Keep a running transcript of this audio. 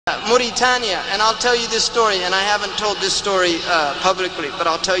Mauritania, and I'll tell you this story, and I haven't told this story publicly, but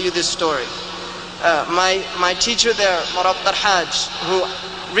I'll tell you this story. My teacher there, Murabta Hajj, who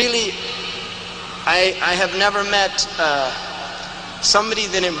really, I have never met somebody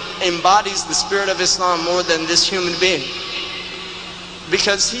that embodies the spirit of Islam more than this human being.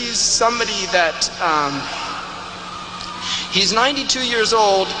 Because he's somebody that, he's 92 years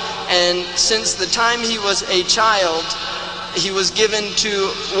old, and since the time he was a child, he was given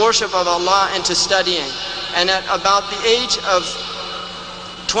to worship of Allah and to studying. And at about the age of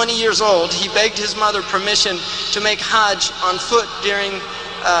 20 years old, he begged his mother permission to make Hajj on foot during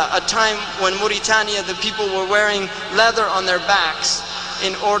a time when Mauritania, the people were wearing leather on their backs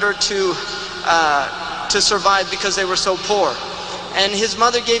in order to survive because they were so poor. And his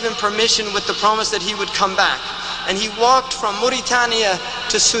mother gave him permission with the promise that he would come back. And he walked from Mauritania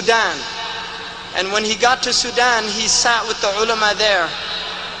to Sudan. And when he got to Sudan, he sat with the ulama there.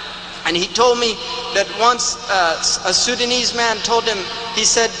 And he told me that once a Sudanese man told him, he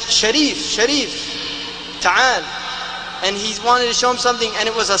said, Sharif, ta'al. And he wanted to show him something, and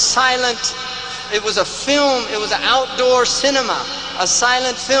it was a silent, it was a film, it was an outdoor cinema, a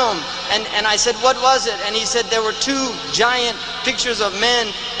silent film. And I said, what was it? And he said, there were two giant pictures of men,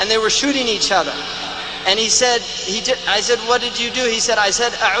 and they were shooting each other. And he said, I said, what did you do? He said, I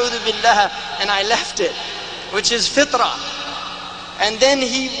said, A'udhu Billah, and I left it, which is fitrah. And then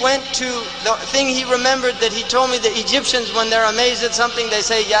he went to the thing he remembered that he told me, the Egyptians, when they're amazed at something, they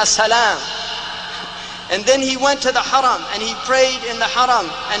say, Ya Salam. And then he went to the Haram, and he prayed in the Haram,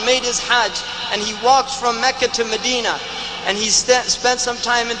 and made his Hajj, and he walked from Mecca to Medina, and he spent some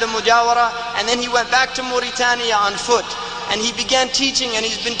time in the Mujawara, and then he went back to Mauritania on foot. And he began teaching, and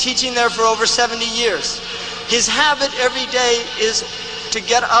he's been teaching there for over 70 years. His habit every day is to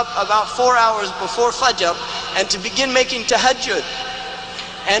get up about 4 hours before Fajr and to begin making tahajjud.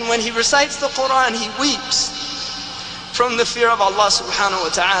 And when he recites the Quran, he weeps from the fear of Allah subhanahu wa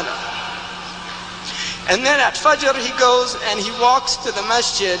ta'ala. And then at Fajr he goes and he walks to the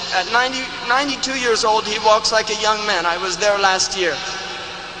masjid. At 92 years old, he walks like a young man. I was there last year.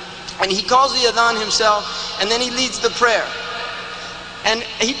 And he calls the adhan himself, and then he leads the prayer. And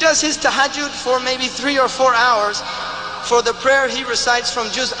he does his tahajjud for maybe 3 or 4 hours. For the prayer he recites from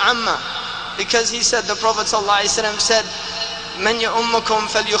Juz Amma, because he said, the Prophet ﷺ said, Man ya'ummakum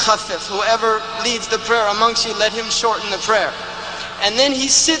falyukhaffif. Whoever leads the prayer amongst you, let him shorten the prayer. And then he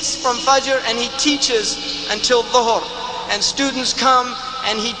sits from Fajr and he teaches until Dhuhr. And students come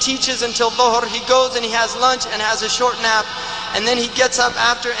and he teaches until Dhuhr. He goes and he has lunch and has a short nap. And then he gets up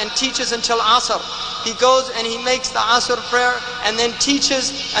after and teaches until Asr. He goes and he makes the Asr prayer and then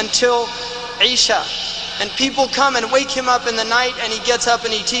teaches until Isha. And people come and wake him up in the night, and he gets up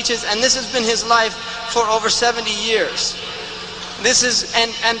and he teaches. And this has been his life for over 70 years. This is,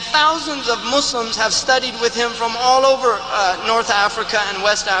 and thousands of Muslims have studied with him from all over North Africa and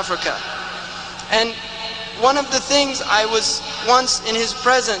West Africa. And one of the things, I was once in his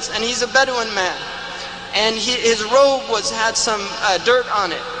presence, and he's a Bedouin man, and his robe had some dirt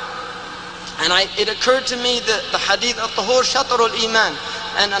on it. And it occurred to me that the hadith of Tahur Shatrul Iman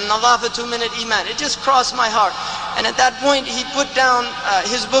and An-Nadhafatu min al-Iman, it just crossed my heart. And at that point he put down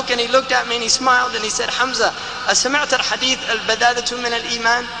his book and he looked at me and he smiled and he said, Hamza, أسمعت الحديث البدادة من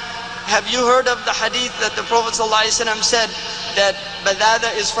الإيمان? Have you heard of the hadith that the Prophet ﷺ said that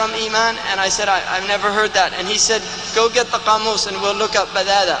badada is from Iman? And I said, I've never heard that. And he said, go get the qamus and we'll look up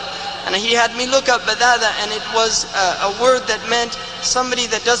badada. And he had me look up badada, and it was a word that meant somebody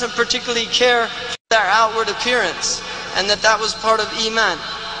that doesn't particularly care for their outward appearance, and that was part of Iman.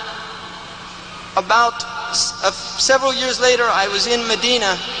 About several years later, I was in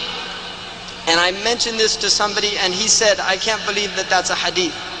Medina, and I mentioned this to somebody, and he said, I can't believe that that's a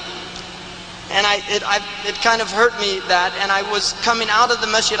hadith. And it kind of hurt me that, and I was coming out of the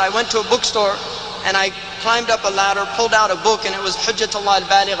masjid. I went to a bookstore, and I climbed up a ladder, pulled out a book, and it was Hujjatullah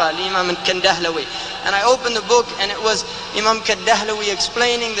al-Baligha, Imam Kandahlawi. And I opened the book, and it was Imam Kandahlawi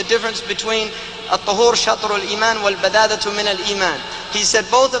explaining the difference between At-Tahur Shatrul Iman wal-Badadatu min al-Iman. He said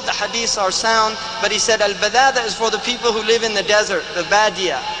both of the hadiths are sound, but he said al-Badada is for the people who live in the desert, the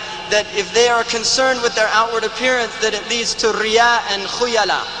Badia. That if they are concerned with their outward appearance, that it leads to Riya and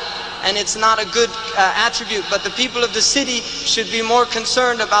Khuyala. And it's not a good attribute, but the people of the city should be more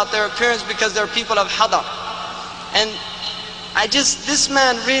concerned about their appearance because they're people of hadar. And this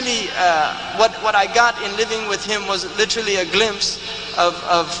man really, what I got in living with him was literally a glimpse of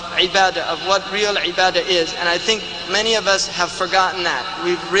ibadah, of what real ibadah is. And I think many of us have forgotten that.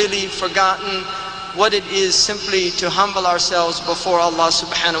 We've really forgotten what it is simply to humble ourselves before Allah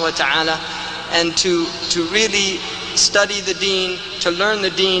subhanahu wa ta'ala, and to really study the deen, to learn the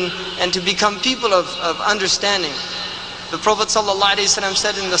deen, and to become people of understanding. The Prophet ﷺ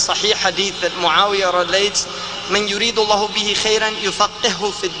said in the Sahih Hadith that Muawiyah relates, "Man yuridu Allahu bihi khayran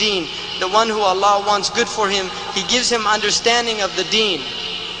yufaqqihhu fi ad-din." The one who Allah wants good for him, He gives him understanding of the deen.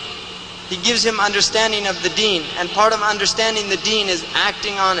 He gives him understanding of the deen, and part of understanding the deen is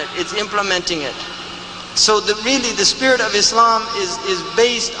acting on it, it's implementing it. So really the spirit of Islam is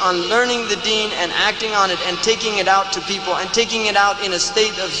based on learning the deen and acting on it and taking it out to people, and taking it out in a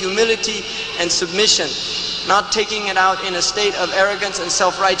state of humility and submission, not taking it out in a state of arrogance and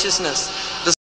self-righteousness.